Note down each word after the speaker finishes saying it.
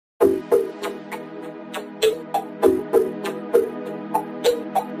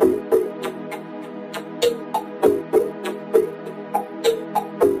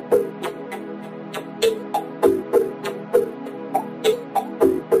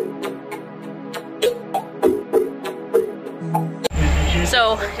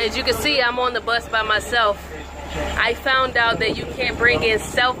So as you can see, I'm on the bus by myself. I found out that you can't bring in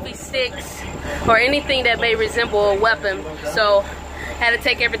selfie sticks or anything that may resemble a weapon. So had to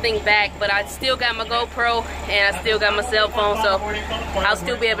take everything back, but I still got my GoPro and I still got my cell phone, so I'll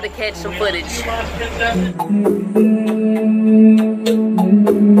still be able to catch some footage.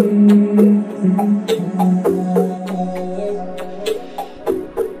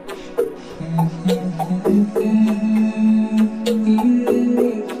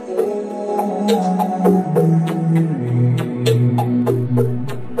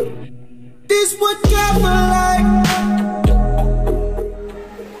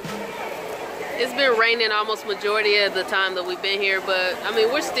 It's been raining almost majority of the time that we've been here, but I mean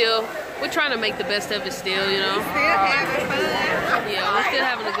we're trying to make the best of it still, you know. Still having fun. Yeah, we're still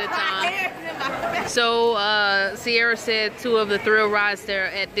having a good time. So Sierra said 2 of the thrill rides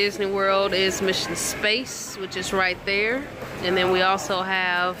there at Disney World is Mission Space, which is right there, and then we also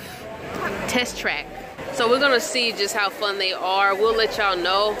have Test Track. So we're gonna see just how fun they are. We'll let y'all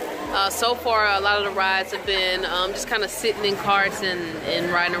know. So far, a lot of the rides have been just kind of sitting in carts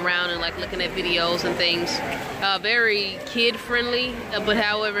and riding around and like looking at videos and things. Very kid friendly, but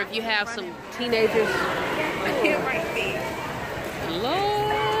however, if you have some teenagers,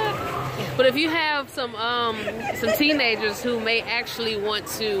 Lord. But if you have some teenagers who may actually want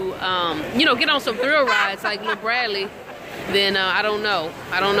to, you know, get on some thrill rides like Little Bradley, then I don't know.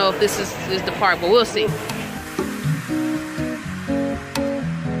 I don't know if this is the park, but we'll see.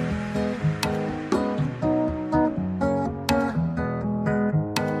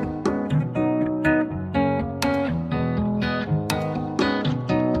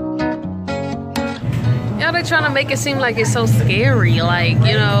 They're trying to make it seem like it's so scary, like,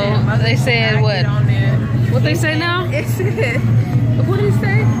 you know, they said what they say now? It said, What did it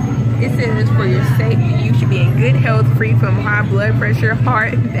say? it says for your safety, you should be in good health, free from high blood pressure,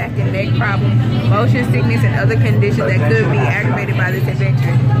 heart, back and neck problems, motion sickness, and other conditions that could be aggravated by this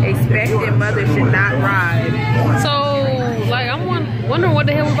adventure. Expectant mothers should not ride. So, like, I'm wondering what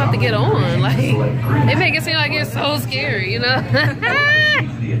the hell we're about to get on. Like, they make it seem like it's so scary, you know?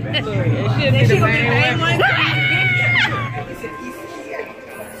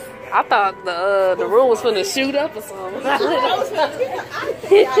 I thought the room was gonna shoot up or something.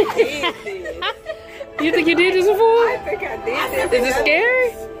 You think you did this before? I think I did this. Is it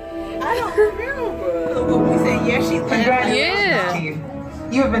scary? I don't remember. He said, yes, she laughed.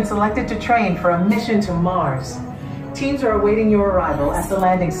 Yeah. You have been selected to train for a mission to Mars. Teams are awaiting your arrival at the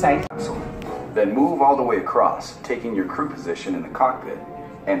landing site. Then move all the way across, taking your crew position in the cockpit,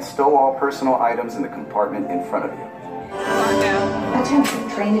 and stow all personal items in the compartment in front of you. Attention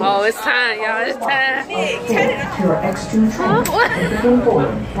training. Oh, it's time, y'all. It's time. Your extreme training. Begin board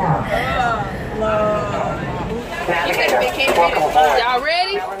now. Y'all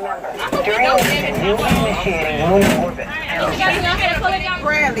ready?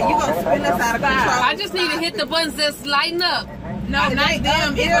 Bradley, you gonna spin us out of control. I just need to hit the buttons that's lighting up. No, not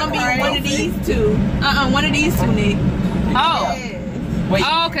them. It's gonna be one of these two. One of these two, Nick. Oh. Yeah. Wait.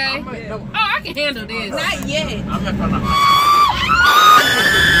 Oh, okay. Oh, I can handle this. Not yet.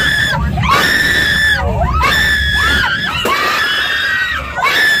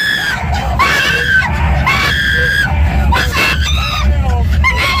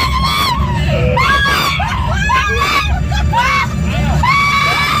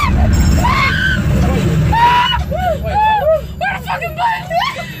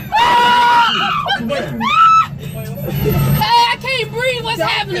 Hey, I can't breathe. What's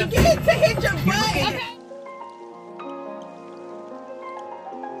happening? Get to hit your butt. Okay.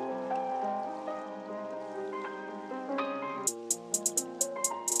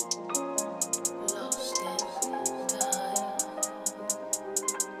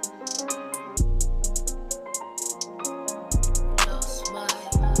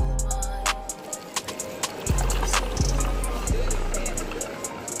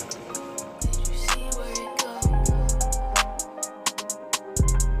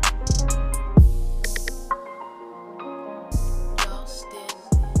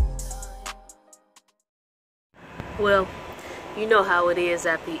 Well, you know how it is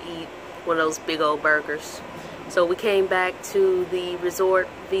after you eat one of those big old burgers. So we came back to the resort,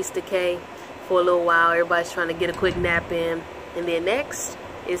 Vista Cay, for a little while. Everybody's trying to get a quick nap in. And then next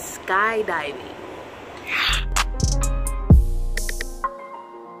is skydiving.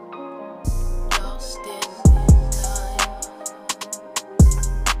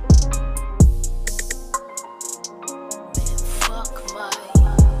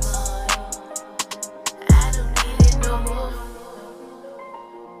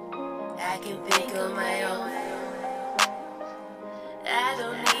 I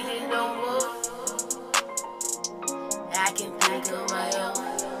don't need it no more. I can think on my own.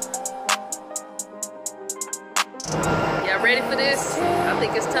 Y'all ready for this? I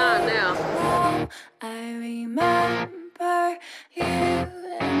think it's time now. I remember you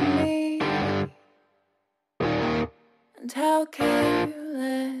and me, and how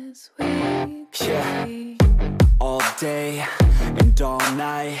careless we could be. All day and all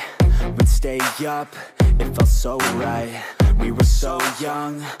night, we'd stay up, it felt so right. We were so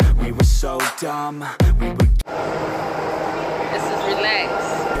young, we were so dumb. We would This is Relax.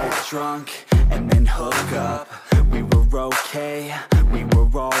 get drunk and then hook up. We were okay, we were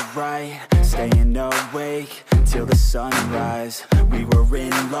alright, staying awake till the sunrise. We were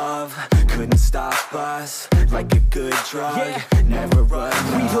in love, couldn't stop us, like a good drug, never run.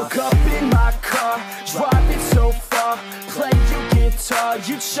 We'd hook up in my car, drive it so far, play your guitar,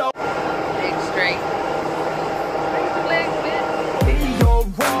 you'd show Big straight. be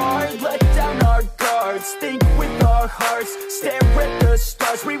alright, let down our guards, think with our hearts, stare at the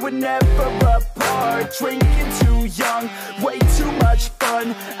stars. We were never apart, drinking too young, way too much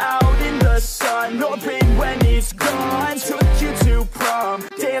fun, out in the sun, open when it's gone. Took you to prom,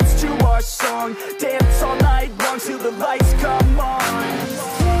 dance to our song, dance all night long till the lights come on.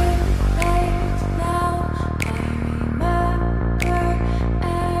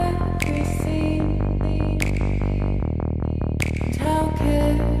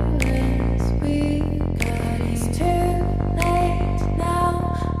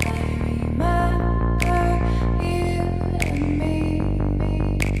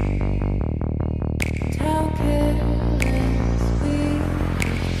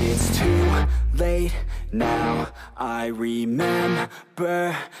 It's too late now, I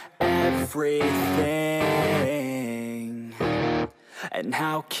remember everything, and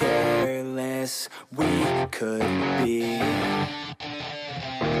how careless we could be,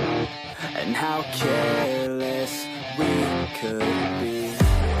 and how careless we could be.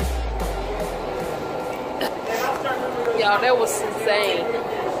 Y'all, that was insane.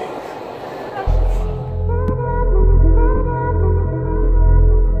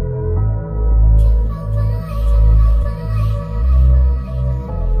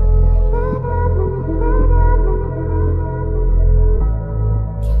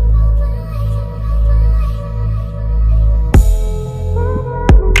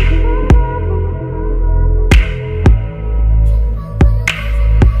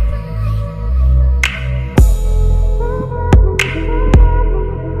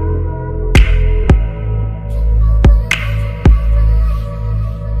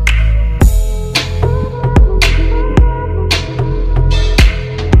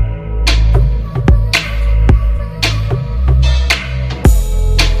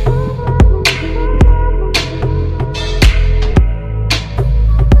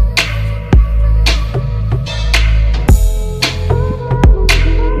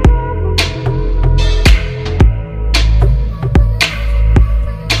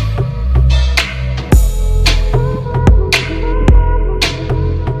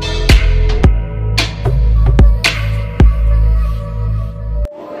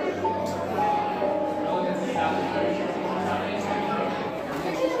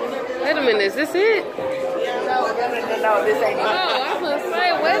 Wait a minute, is this it? No, this ain't it. Oh, I was gonna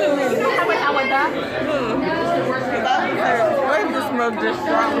say, wait a minute. What is this smoke just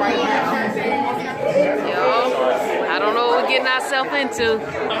strong right now? Yo, I don't know what we're getting ourselves into.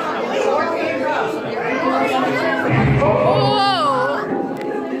 Whoa!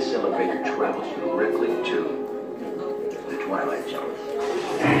 This elevator travels directly to the Twilight Zone.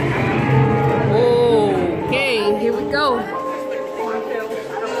 Okay, here we go.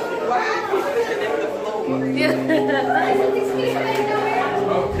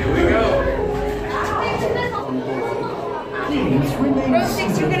 Here we go. Row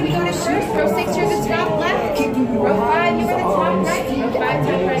 6, you're going to be going first. Row 6, you're the top left. Row 5, you're in the top right. Row 5,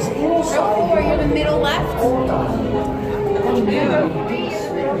 top right. Row 4, you're the middle left. Row 3, you're the middle right.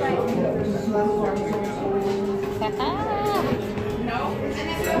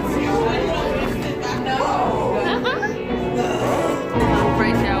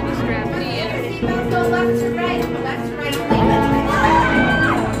 Right now, we're strapped in. Go left to right. Left to right.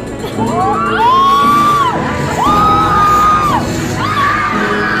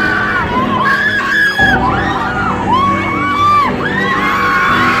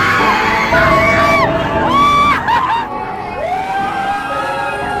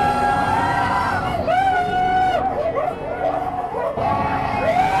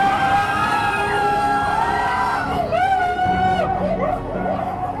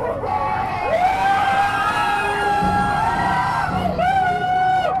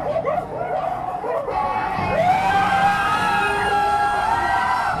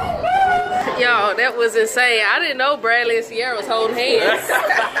 was insane. I didn't know Bradley and Sierra was holding hands.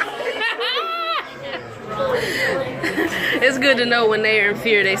 It's good to know when they are in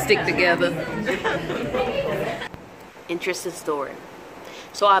fear, they stick together. Interesting story.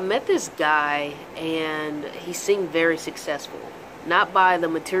 So I met this guy, and he seemed very successful. Not by the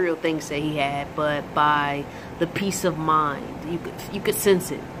material things that he had, but by the peace of mind. You could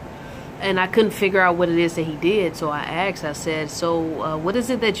sense it. And I couldn't figure out what it is that he did, so I asked, I said, so what is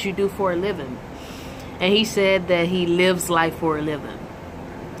it that you do for a living? And he said that he lives life for a living.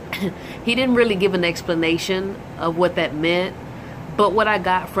 He didn't really give an explanation of what that meant, but what I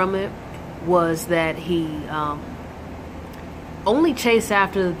got from it was that he only chases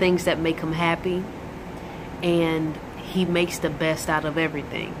after the things that make him happy, and he makes the best out of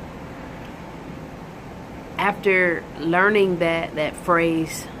everything. After learning that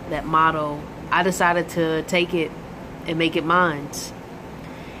phrase, that motto, I decided to take it and make it mine.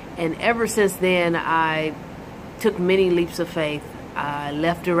 And ever since then, I took many leaps of faith. I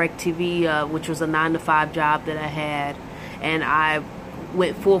left DirecTV, which was a 9-to-5 job that I had, and I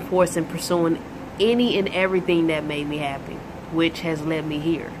went full force in pursuing any and everything that made me happy, which has led me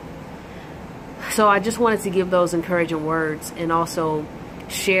here. So I just wanted to give those encouraging words and also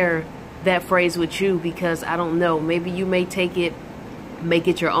share that phrase with you, because I don't know, maybe you may take it, make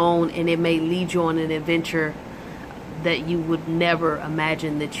it your own, and it may lead you on an adventure that you would never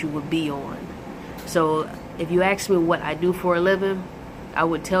imagine that you would be on. So if you ask me what I do for a living, I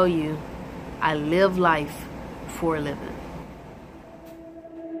would tell you I live life for a living.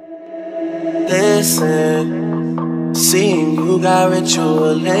 Listen, seeing you got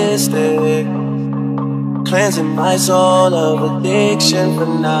ritualistic, cleansing my soul of addiction for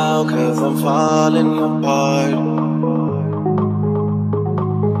now, 'cause I'm falling apart.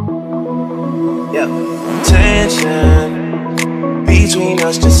 Yeah, tension between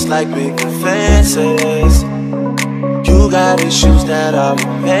us just like big fences. You got issues that I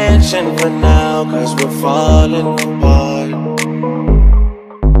won't mention for now, 'cause we're falling apart.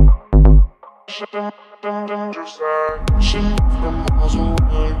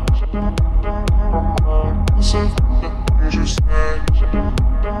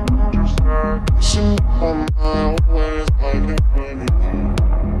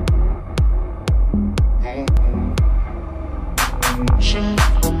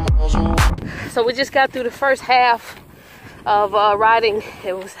 So we just got through the first half of riding.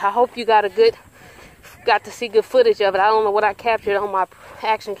 I hope you got to see good footage of it. I don't know what I captured on my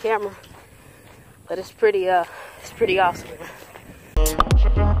action camera, but it's pretty awesome.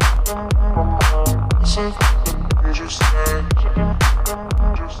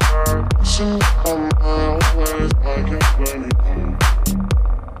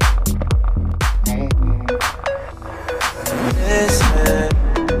 Listen,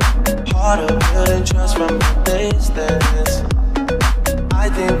 harder building trust from a distance. I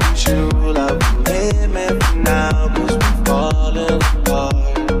think we should rule out commitment for now, 'cause we're falling apart.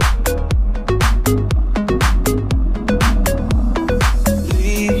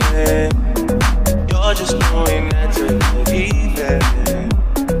 Leaving, you're just doing that to leave it.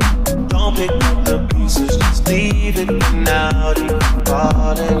 Don't pick up the pieces, just leave it for now. You're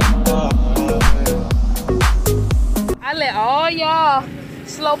falling apart. I let all y'all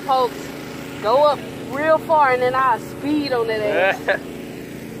slow pokes go up real far, and then I speed on that ass.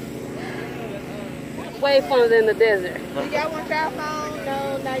 Way funner in the desert. Do y'all want your phone?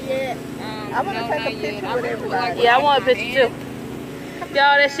 No, not yet. I want to take a picture with everybody. Yeah, I want a picture too.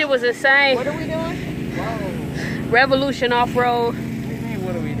 Y'all, that shit was insane. What are we doing? Whoa. Revolution Off-Road. What do you mean,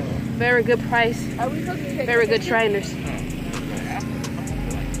 what are we doing? Very good price. Are we supposed to take Very good trainers.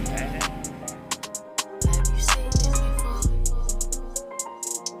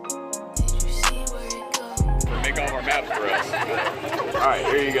 Alright,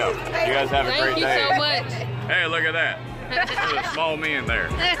 here you go. You guys have a great day. Thank you so much. Hey, look at that. There's a small me in there.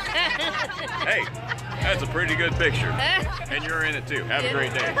 Hey, that's a pretty good picture. And you're in it too. Have a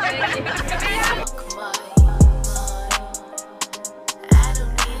great day.